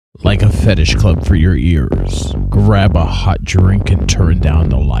like a fetish club for your ears. Grab a hot drink and turn down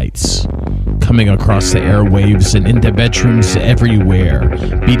the lights. Coming across the airwaves and into bedrooms everywhere,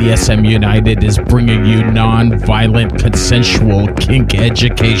 BDSM United is bringing you non-violent, consensual kink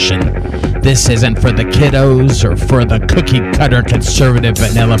education. This isn't for the kiddos or for the cookie-cutter conservative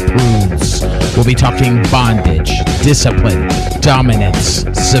vanilla prudes. We'll be talking bondage, discipline, dominance,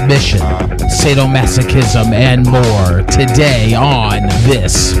 submission, sadomasochism, and more today on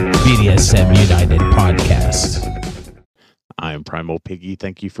this BDSM United podcast. I'm Primal Piggy.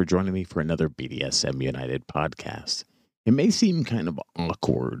 Thank you for joining me for another BDSM United podcast. It may seem kind of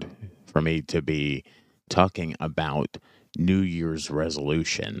awkward for me to be talking about New Year's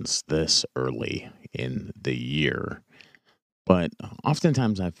resolutions this early in the year, but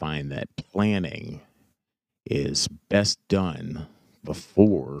oftentimes I find that planning is best done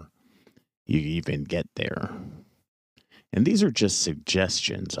before you even get there. And these are just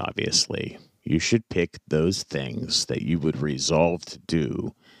suggestions, obviously. You should pick those things that you would resolve to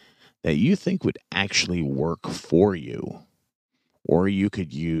do that you think would actually work for you. Or you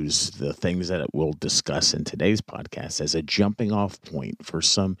could use the things that we'll discuss in today's podcast as a jumping off point for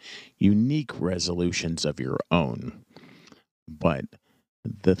some unique resolutions of your own. But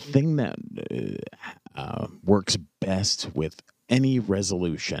the thing that works best with any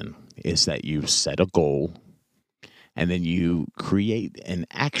resolution is that you set a goal and then you create an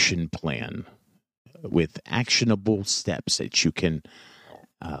action plan with actionable steps that you can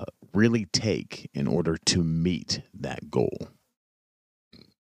really take in order to meet that goal.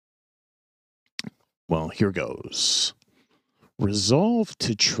 Well, here goes. Resolve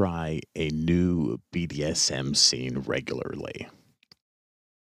to try a new BDSM scene regularly.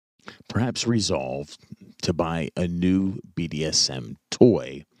 Perhaps resolve to buy a new BDSM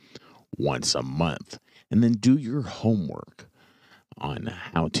toy once a month, and then do your homework on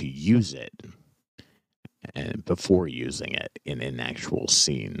how to use it and before using it in an actual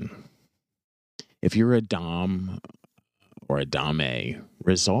scene. If you're a Dom or a Dame,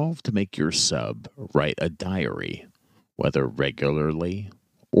 resolve to make your sub write a diary, whether regularly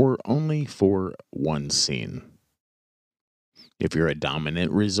or only for one scene. If you're a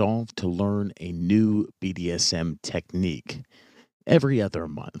dominant, resolve to learn a new BDSM technique every other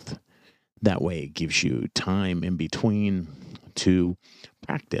month. That way it gives you time in between to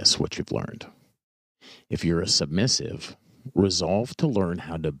practice what you've learned. If you're a submissive, resolve to learn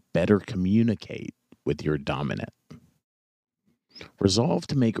how to better communicate with your dominant. Resolve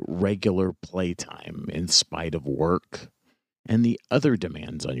to make regular playtime in spite of work and the other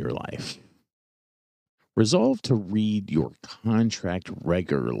demands on your life. Resolve to read your contract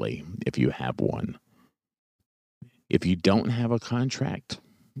regularly if you have one. If you don't have a contract,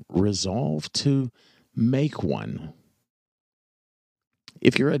 resolve to make one.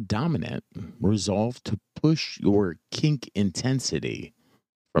 If you're a dominant, resolve to push your kink intensity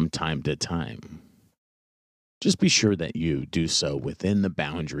from time to time. Just be sure that you do so within the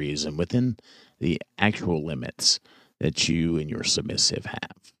boundaries and within the actual limits that you and your submissive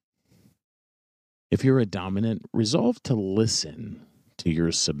have. If you're a dominant, resolve to listen to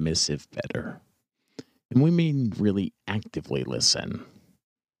your submissive better. And we mean really actively listen.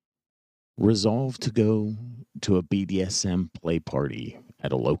 Resolve to go to a BDSM play party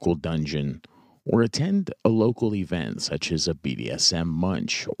at a local dungeon or attend a local event such as a BDSM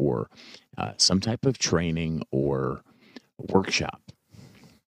munch or some type of training or workshop.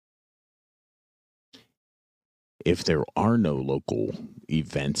 If there are no local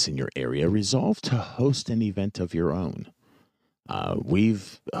events in your area, resolve to host an event of your own.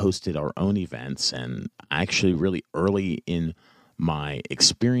 We've hosted our own events, and actually really early in my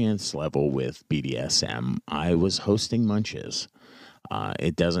experience level with BDSM, I was hosting munches.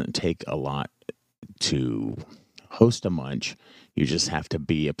 It doesn't take a lot to host a munch. You just have to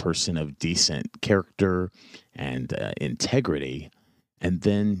be a person of decent character and integrity. And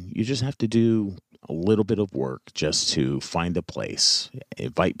then you just have to do a little bit of work just to find a place,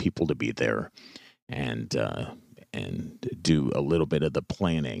 invite people to be there, and do a little bit of the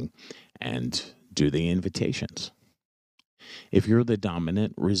planning and do the invitations. If you're the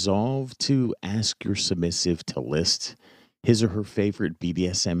dominant, resolve to ask your submissive to list his or her favorite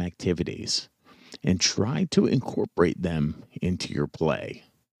BDSM activities and try to incorporate them into your play.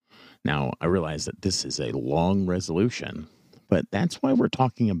 Now, I realize that this is a long resolution, but that's why we're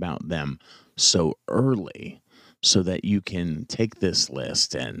talking about them so early, so that you can take this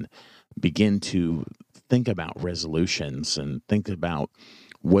list and begin to think about resolutions and think about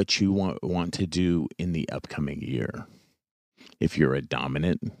what you want to do in the upcoming year. If you're a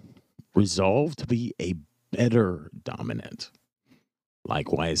dominant, resolve to be a better dominant.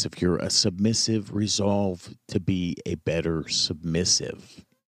 Likewise, if you're a submissive, resolve to be a better submissive.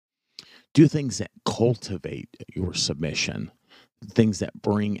 Do things that cultivate your submission, things that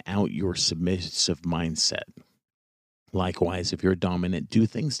bring out your submissive mindset. Likewise, if you're dominant, do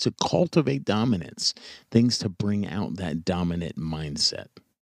things to cultivate dominance, things to bring out that dominant mindset.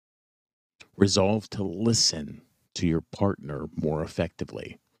 Resolve to listen to your partner more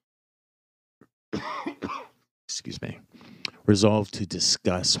effectively. Excuse me. Resolve to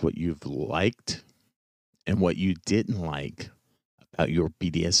discuss what you've liked and what you didn't like about your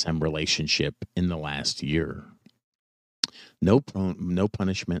BDSM relationship in the last year. No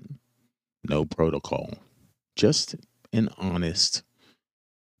punishment, no protocol, just an honest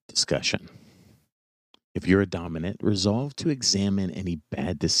discussion. If you're a dominant, resolve to examine any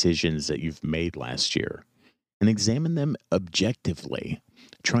bad decisions that you've made last year and examine them objectively,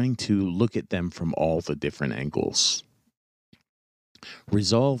 trying to look at them from all the different angles.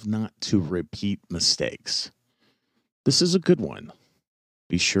 Resolve not to repeat mistakes. This is a good one.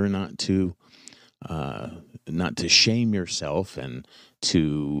 Be sure not to shame yourself and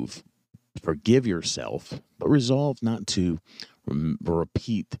to forgive yourself, but resolve not to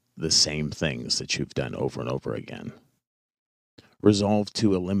repeat the same things that you've done over and over again. Resolve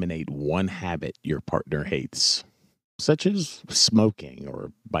to eliminate one habit your partner hates, such as smoking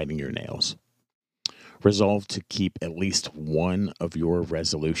or biting your nails. Resolve to keep at least one of your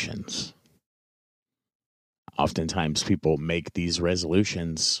resolutions. Oftentimes people make these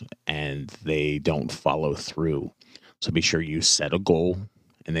resolutions and they don't follow through. So be sure you set a goal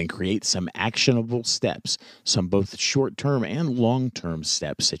and then create some actionable steps, some both short-term and long-term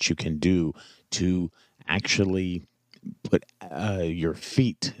steps that you can do to actually put your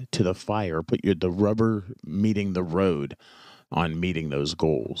feet to the fire, put the rubber meeting the road on meeting those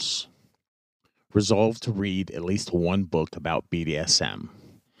goals. Resolve to read at least one book about BDSM.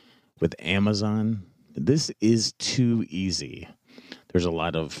 With Amazon, this is too easy. There's a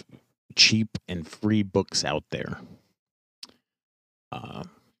lot of cheap and free books out there.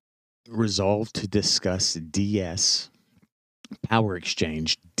 Resolve to discuss DS, power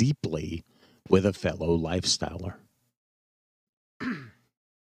exchange, deeply with a fellow lifestyler.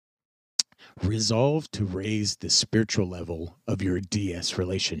 Resolve to raise the spiritual level of your DS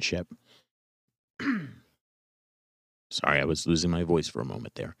relationship. Sorry, I was losing my voice for a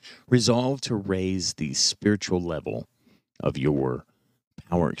moment there. Resolve to raise the spiritual level of your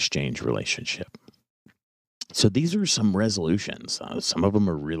power exchange relationship. So these are some resolutions. Some of them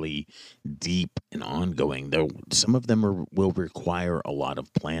are really deep and ongoing. Some of them will require a lot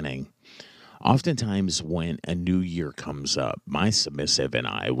of planning. Oftentimes when a new year comes up, my submissive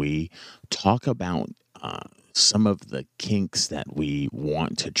and we talk about some of the kinks that we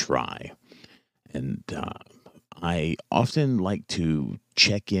want to try. And I often like to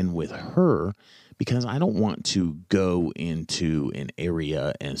check in with her because I don't want to go into an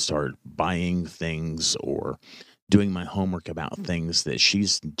area and start buying things or doing my homework about things that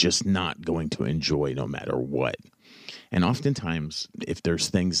she's just not going to enjoy no matter what. And oftentimes, if there's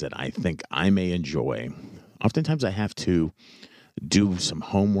things that I think I may enjoy, oftentimes I have to do some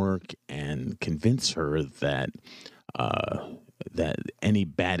homework and convince her that that any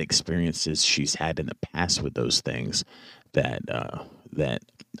bad experiences she's had in the past with those things, that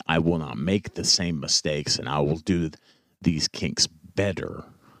I will not make the same mistakes and I will do these kinks better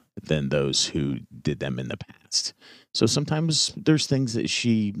than those who did them in the past. So sometimes there's things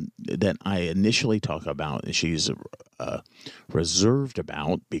that I initially talk about and she's reserved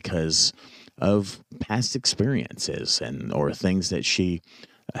about because of past experiences or things that she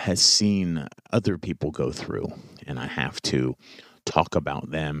has seen other people go through, and I have to talk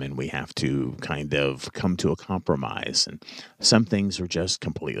about them and we have to kind of come to a compromise, and some things are just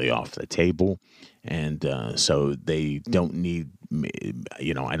completely off the table, and so they don't need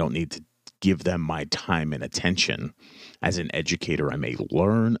I don't need to give them my time and attention. As an educator, I may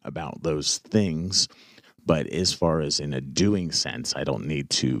learn about those things, but as far as in a doing sense, I don't need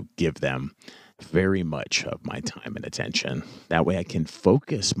to give them very much of my time and attention. That way I can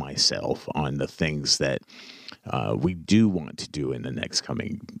focus myself on the things that we do want to do in the next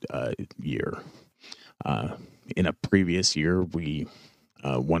coming year. In a previous year,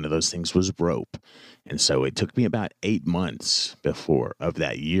 one of those things was rope. And so it took me about 8 months of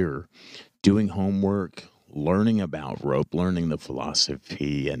that year doing homework, learning about rope, learning the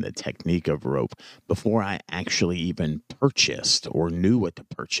philosophy and the technique of rope before I actually even purchased or knew what to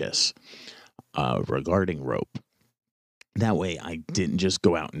purchase regarding rope. That way I didn't just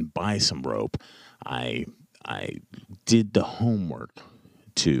go out and buy some rope. I did the homework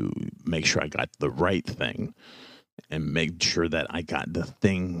to make sure I got the right thing. and make sure that I got the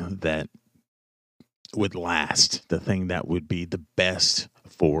thing that would last, the thing that would be the best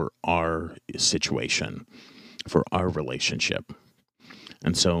for our situation, for our relationship.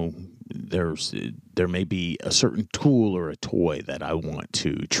 And so there may be a certain tool or a toy that I want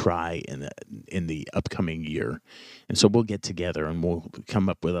to try in the upcoming year. And so we'll get together and we'll come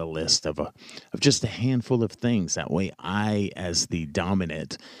up with a list of just a handful of things. That way I, as the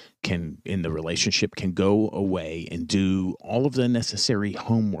dominant, can in the relationship can go away and do all of the necessary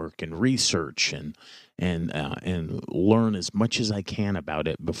homework and research and learn as much as I can about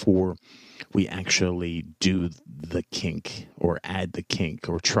it before we actually do the kink or add the kink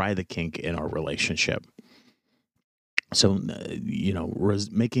or try the kink in our relationship. So,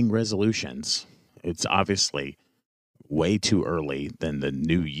 making resolutions, it's obviously way too early than the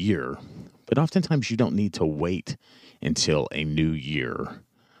new year, but oftentimes you don't need to wait until a new year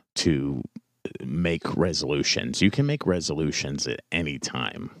to make resolutions. You can make resolutions at any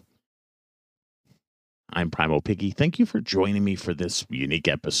time. I'm Primal Piggy. Thank you for joining me for this unique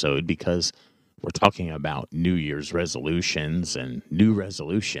episode because we're talking about New Year's resolutions and new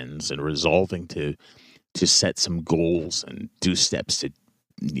resolutions and resolving to set some goals and do steps to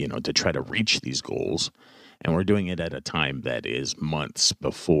try to reach these goals. And we're doing it at a time that is months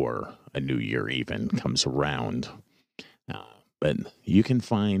before a new year even comes around. But you can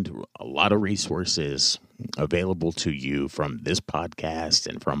find a lot of resources available to you from this podcast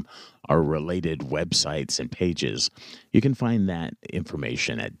and from our related websites and pages. You can find that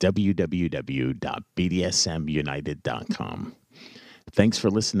information at www.bdsmunited.com. Thanks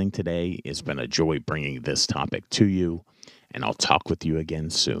for listening today. It's been a joy bringing this topic to you, and I'll talk with you again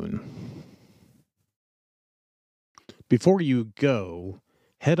soon. Before you go,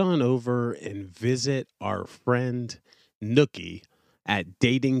 head on over and visit our friend Nookie at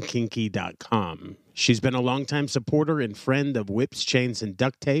datingkinky.com. She's been a longtime supporter and friend of Whips, Chains, and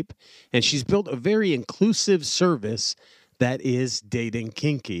Duct Tape, and she's built a very inclusive service that is Dating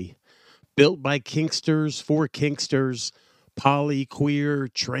Kinky. Built by kinksters for kinksters, poly, queer,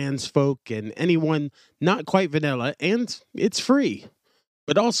 trans folk, and anyone not quite vanilla, and it's free.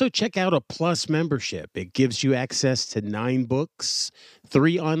 But also check out a Plus membership. It gives you access to 9 books,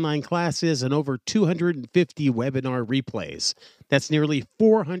 3 online classes, and over 250 webinar replays. That's nearly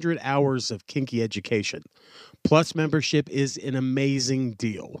 400 hours of kinky education. Plus membership is an amazing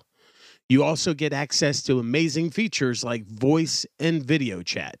deal. You also get access to amazing features like voice and video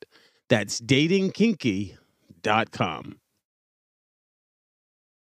chat. That's datingkinky.com.